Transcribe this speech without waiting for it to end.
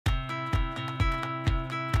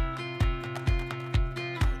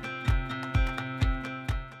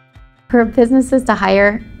For businesses to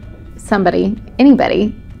hire somebody,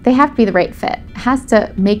 anybody, they have to be the right fit. It has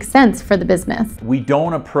to make sense for the business. We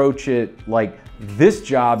don't approach it like this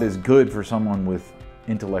job is good for someone with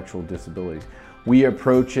intellectual disabilities. We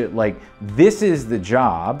approach it like this is the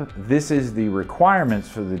job, this is the requirements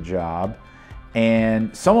for the job,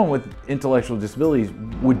 and someone with intellectual disabilities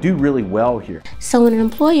would do really well here. So when an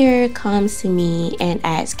employer comes to me and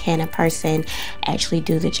asks, can a person actually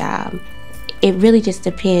do the job? It really just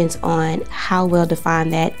depends on how well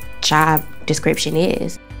defined that job description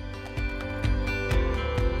is.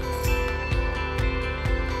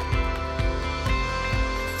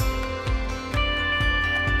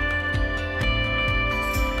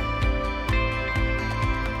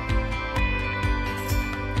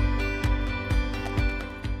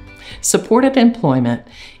 Supported employment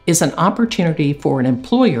is an opportunity for an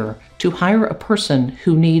employer to hire a person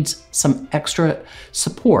who needs some extra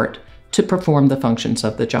support to perform the functions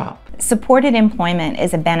of the job. Supported employment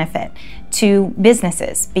is a benefit to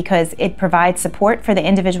businesses because it provides support for the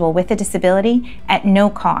individual with a disability at no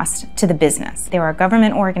cost to the business. There are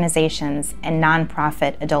government organizations and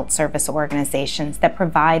nonprofit adult service organizations that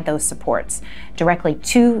provide those supports directly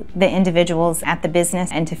to the individuals at the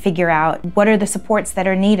business and to figure out what are the supports that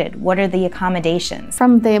are needed, what are the accommodations.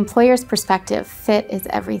 From the employer's perspective, fit is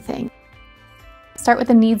everything. Start with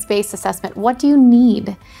a needs-based assessment. What do you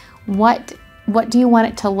need? What do you want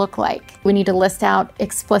it to look like? We need to list out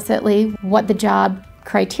explicitly what the job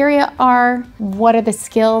criteria are, what are the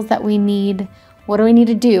skills that we need, what do we need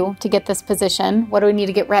to do to get this position, what do we need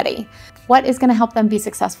to get ready? What is going to help them be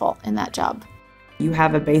successful in that job? You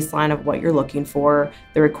have a baseline of what you're looking for,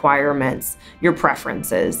 the requirements, your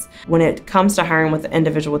preferences. When it comes to hiring with an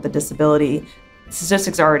individual with a disability,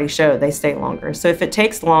 statistics already show they stay longer. So if it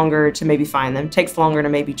takes longer to maybe find them, takes longer to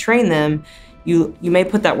maybe train them, you may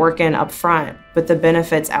put that work in up front, but the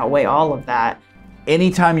benefits outweigh all of that.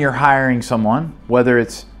 Anytime you're hiring someone, whether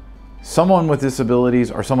it's someone with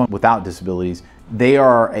disabilities or someone without disabilities, they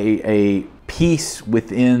are a piece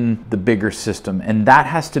within the bigger system, and that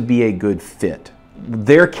has to be a good fit.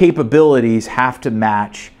 Their capabilities have to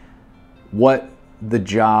match what the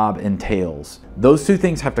job entails. Those two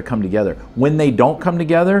things have to come together. When they don't come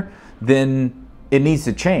together, then it needs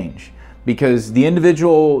to change, because the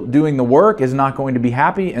individual doing the work is not going to be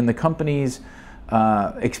happy and the company's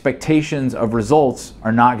expectations of results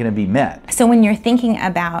are not going to be met. So when you're thinking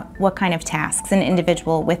about what kind of tasks an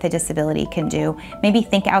individual with a disability can do, maybe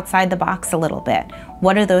think outside the box a little bit.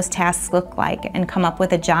 What do those tasks look like? And come up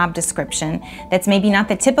with a job description that's maybe not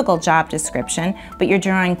the typical job description, but you're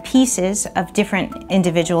drawing pieces of different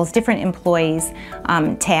individuals, different employees'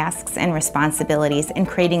 tasks and responsibilities, and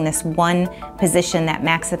creating this one position that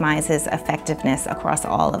maximizes effectiveness across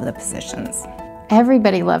all of the positions.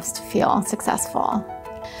 Everybody loves to feel successful.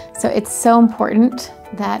 So it's so important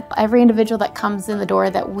that every individual that comes in the door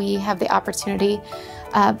that we have the opportunity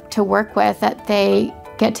to work with, that they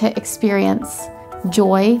get to experience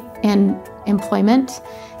joy in employment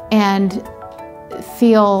and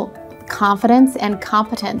feel confidence and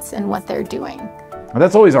competence in what they're doing.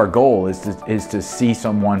 That's always our goal, is to see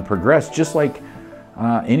someone progress just like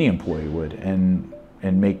any employee would, and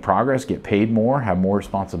make progress, get paid more, have more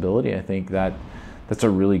responsibility. I think that's a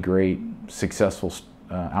really great, successful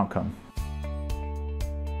outcome.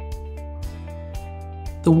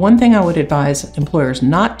 The one thing I would advise employers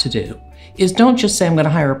not to do is don't just say, I'm going to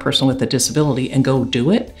hire a person with a disability and go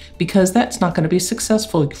do it, because that's not going to be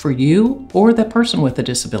successful for you or the person with a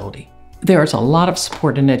disability. There's a lot of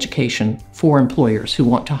support and education for employers who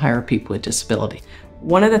want to hire people with disability.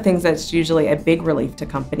 One of the things that's usually a big relief to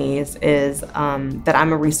companies is that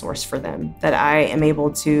I'm a resource for them, that I am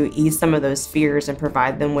able to ease some of those fears and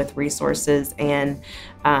provide them with resources and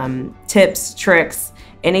tips, tricks,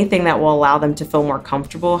 anything that will allow them to feel more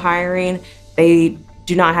comfortable hiring. They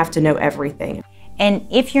do not have to know everything. And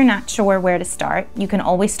if you're not sure where to start, you can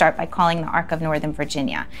always start by calling the ARC of Northern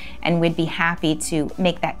Virginia, and we'd be happy to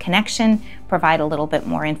make that connection, provide a little bit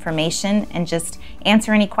more information, and just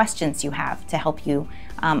answer any questions you have to help you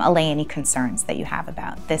allay any concerns that you have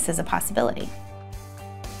about this as a possibility.